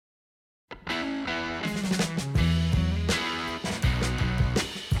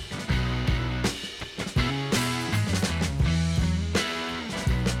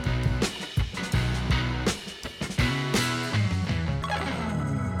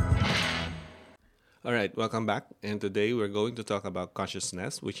All right, welcome back. And today we're going to talk about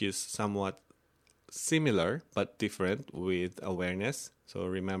consciousness, which is somewhat similar but different with awareness. So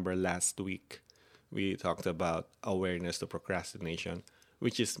remember last week we talked about awareness to procrastination,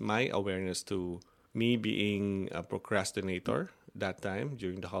 which is my awareness to me being a procrastinator that time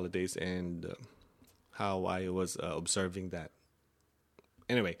during the holidays and how I was observing that.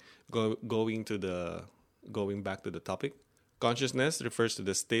 Anyway, going back to the topic. Consciousness refers to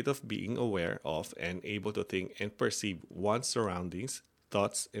the state of being aware of and able to think and perceive one's surroundings,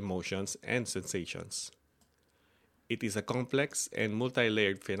 thoughts, emotions, and sensations. It is a complex and multi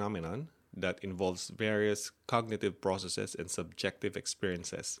layered phenomenon that involves various cognitive processes and subjective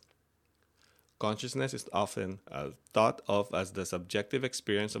experiences. Consciousness is often thought of as the subjective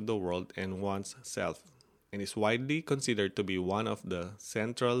experience of the world and one's self, and is widely considered to be one of the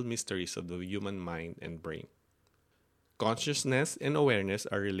central mysteries of the human mind and brain. Consciousness and awareness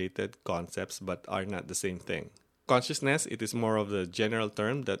are related concepts but are not the same thing. Consciousness, it is more of the general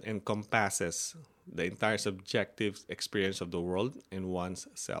term that encompasses the entire subjective experience of the world and one's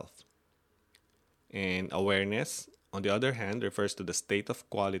self. And awareness, on the other hand, refers to the state of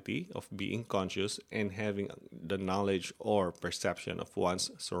quality of being conscious and having the knowledge or perception of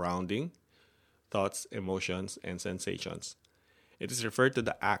one's surrounding, thoughts, emotions, and sensations. It is referred to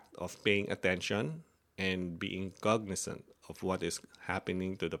the act of paying attention and being cognizant of what is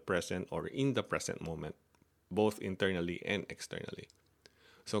happening to the present or in the present moment, both internally and externally.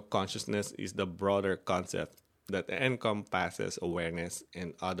 So, consciousness is the broader concept that encompasses awareness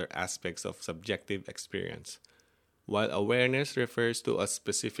and other aspects of subjective experience, while awareness refers to a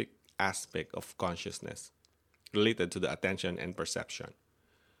specific aspect of consciousness related to the attention and perception.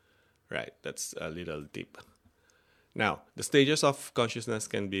 Right, that's a little deep. Now, the stages of consciousness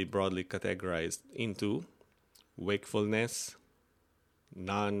can be broadly categorized into wakefulness,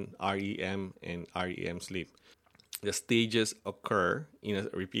 non REM, and REM sleep. The stages occur in a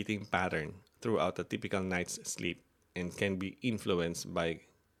repeating pattern throughout a typical night's sleep and can be influenced by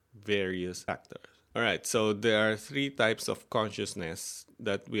various factors. All right, so there are three types of consciousness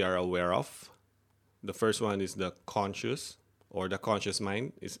that we are aware of. The first one is the conscious or the conscious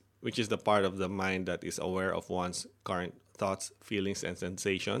mind, which is the part of the mind that is aware of one's current thoughts, feelings, and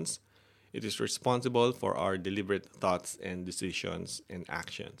sensations. It is responsible for our deliberate thoughts and decisions and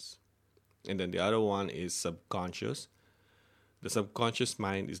actions. And then the other one is subconscious. The subconscious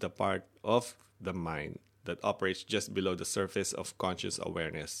mind is the part of the mind that operates just below the surface of conscious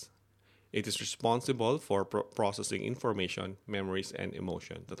awareness. It is responsible for processing information, memories, and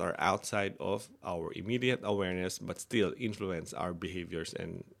emotion that are outside of our immediate awareness but still influence our behaviors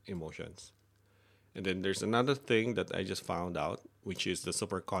and emotions. And then there's another thing that I just found out, which is the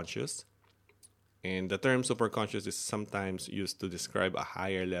superconscious. And the term superconscious is sometimes used to describe a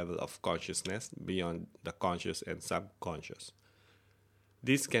higher level of consciousness beyond the conscious and subconscious.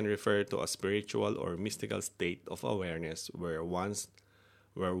 This can refer to a spiritual or mystical state of awareness where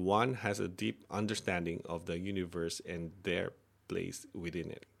one has a deep understanding of the universe and their place within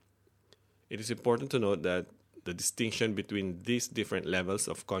it. It is important to note that the distinction between these different levels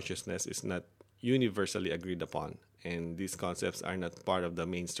of consciousness is not universally agreed upon, and these concepts are not part of the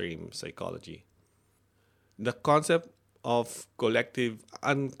mainstream psychology. The concept of collective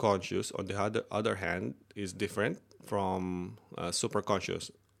unconscious, on the other hand, is different from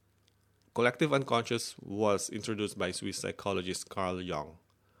superconscious. Collective unconscious was introduced by Swiss psychologist Carl Jung.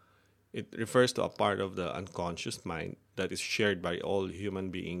 It refers to a part of the unconscious mind that is shared by all human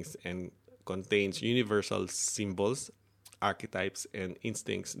beings and contains universal symbols, archetypes, and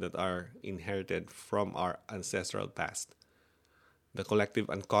instincts that are inherited from our ancestral past. The collective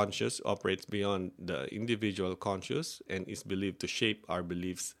unconscious operates beyond the individual conscious and is believed to shape our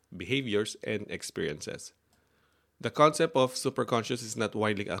beliefs, behaviors, and experiences. The concept of superconscious is not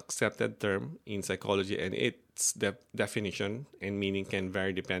widely accepted term in psychology, and its definition and meaning can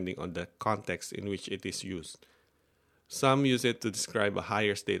vary depending on the context in which it is used. Some use it to describe a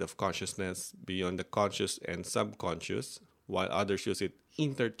higher state of consciousness beyond the conscious and subconscious, while others use it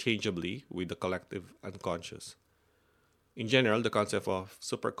interchangeably with the collective unconscious. In general, the concept of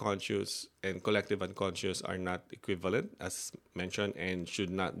superconscious and collective unconscious are not equivalent, as mentioned, and should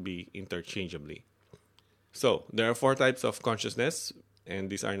not be interchangeably. So, there are four types of consciousness, and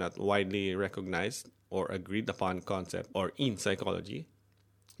these are not widely recognized or agreed upon concept or in psychology.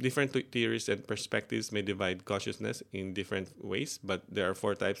 Different theories and perspectives may divide consciousness in different ways, but there are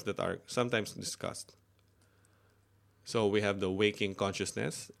four types that are sometimes discussed. So we have the waking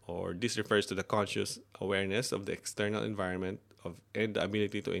consciousness, or this refers to the conscious awareness of the external environment and the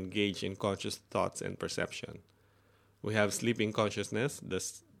ability to engage in conscious thoughts and perception. We have sleeping consciousness.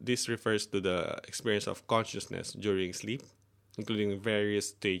 This refers to the experience of consciousness during sleep, including various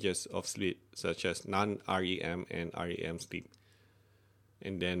stages of sleep, such as non-REM and REM sleep.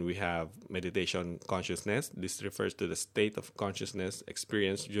 And then we have meditation consciousness. This refers to the state of consciousness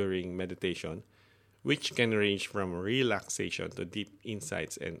experienced during meditation, which can range from relaxation to deep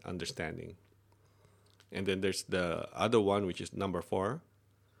insights and understanding. And then there's the other one, which is number 4,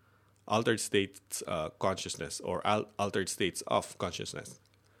 altered states consciousness or altered states of consciousness.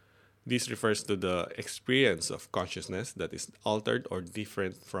 This refers to the experience of consciousness that is altered or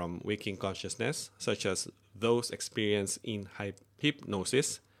different from waking consciousness, such as those experienced in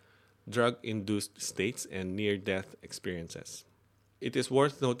hypnosis, drug-induced states, and near-death experiences. It is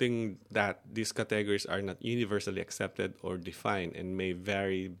worth noting that these categories are not universally accepted or defined and may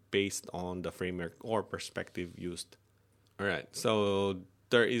vary based on the framework or perspective used. All right, so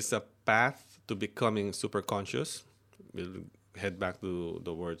there is a path to becoming superconscious. We'll head back to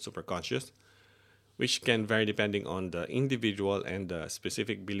the word superconscious, which can vary depending on the individual and the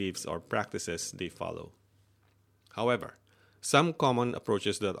specific beliefs or practices they follow. However, some common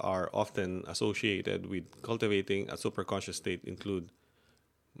approaches that are often associated with cultivating a superconscious state include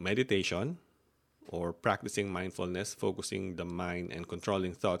meditation, or practicing mindfulness, focusing the mind and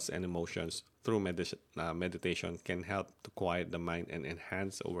controlling thoughts and emotions through meditation can help to quiet the mind and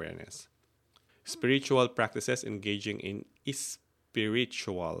enhance awareness. Spiritual practices engaging in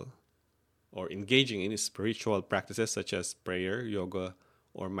spiritual practices such as prayer, yoga,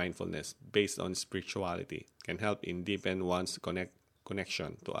 or mindfulness based on spirituality can help in deepen one's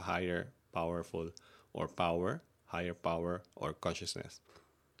connection to a higher power or consciousness.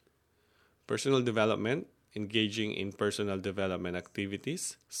 Personal development, engaging in personal development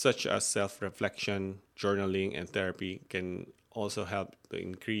activities such as self-reflection, journaling, and therapy can also help to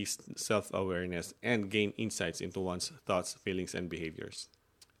increase self-awareness and gain insights into one's thoughts, feelings, and behaviors.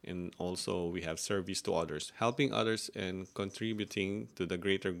 And also, we have service to others. Helping others and contributing to the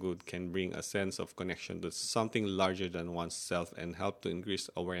greater good can bring a sense of connection to something larger than oneself and help to increase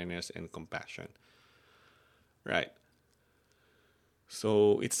awareness and compassion. Right.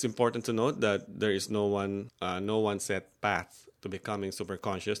 So it's important to note that there is no one set path to becoming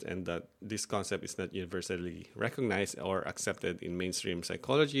superconscious, and that this concept is not universally recognized or accepted in mainstream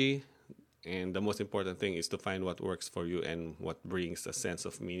psychology. And the most important thing is to find what works for you and what brings a sense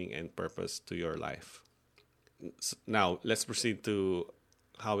of meaning and purpose to your life. Now, let's proceed to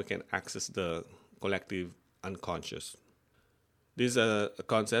how we can access the collective unconscious. This is a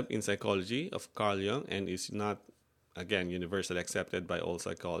concept in psychology of Carl Jung and is not, again, universally accepted by all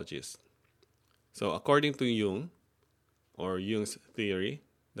psychologists. So, according to Jung, or Jung's theory,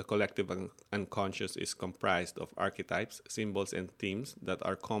 the collective unconscious is comprised of archetypes, symbols, and themes that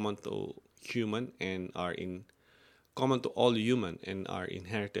are common to all human and are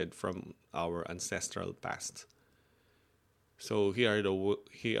inherited from our ancestral past. So here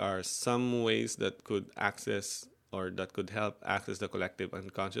are some ways that could help access the collective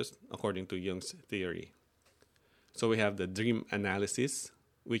unconscious according to Jung's theory. So we have the dream analysis,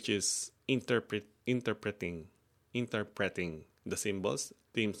 which is interpreting the symbols,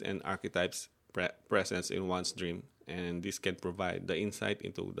 themes, and archetypes present in one's dream, and this can provide the insight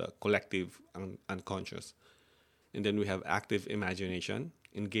into the collective unconscious. And then we have active imagination,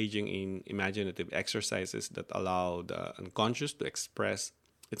 engaging in imaginative exercises that allow the unconscious to express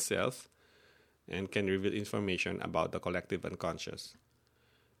itself and can reveal information about the collective unconscious.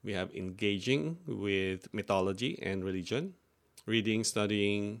 We have engaging with mythology and religion, reading,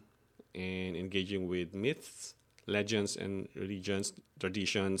 studying, and engaging with myths, legends, and religions,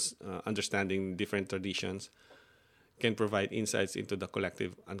 traditions, understanding different traditions can provide insights into the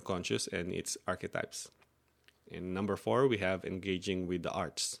collective unconscious and its archetypes. And number 4, we have engaging with the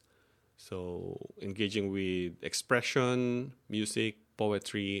arts. So engaging with expression, music,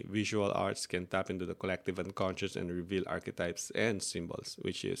 poetry, visual arts can tap into the collective unconscious and reveal archetypes and symbols,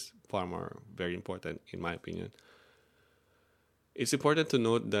 which is very important in my opinion. It's important to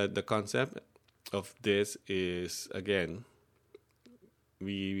note that the concept of this is, again,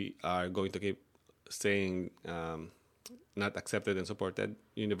 we are going to keep saying not accepted and supported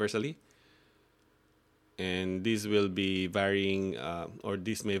universally. And this will be varying, or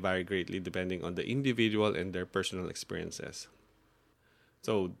this may vary greatly depending on the individual and their personal experiences.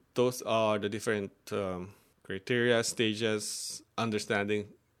 So those are the different criteria, stages, understanding,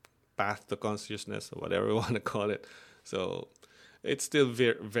 path to consciousness, or whatever we want to call it. So it's still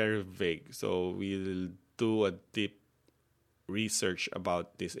very, very vague. So we'll do a deep research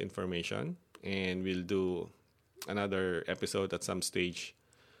about this information, and we'll do another episode at some stage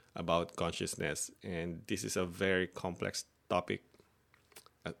about consciousness. And this is a very complex topic,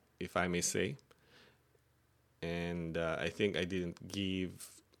 if I may say. And I think I didn't give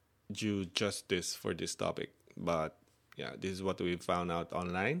due justice for this topic. But yeah, this is what we found out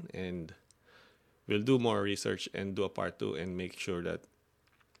online. And we'll do more research and do a part two and make sure that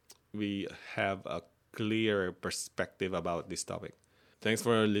we have a clear perspective about this topic. Thanks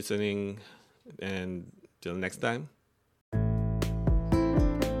for listening, and till next time.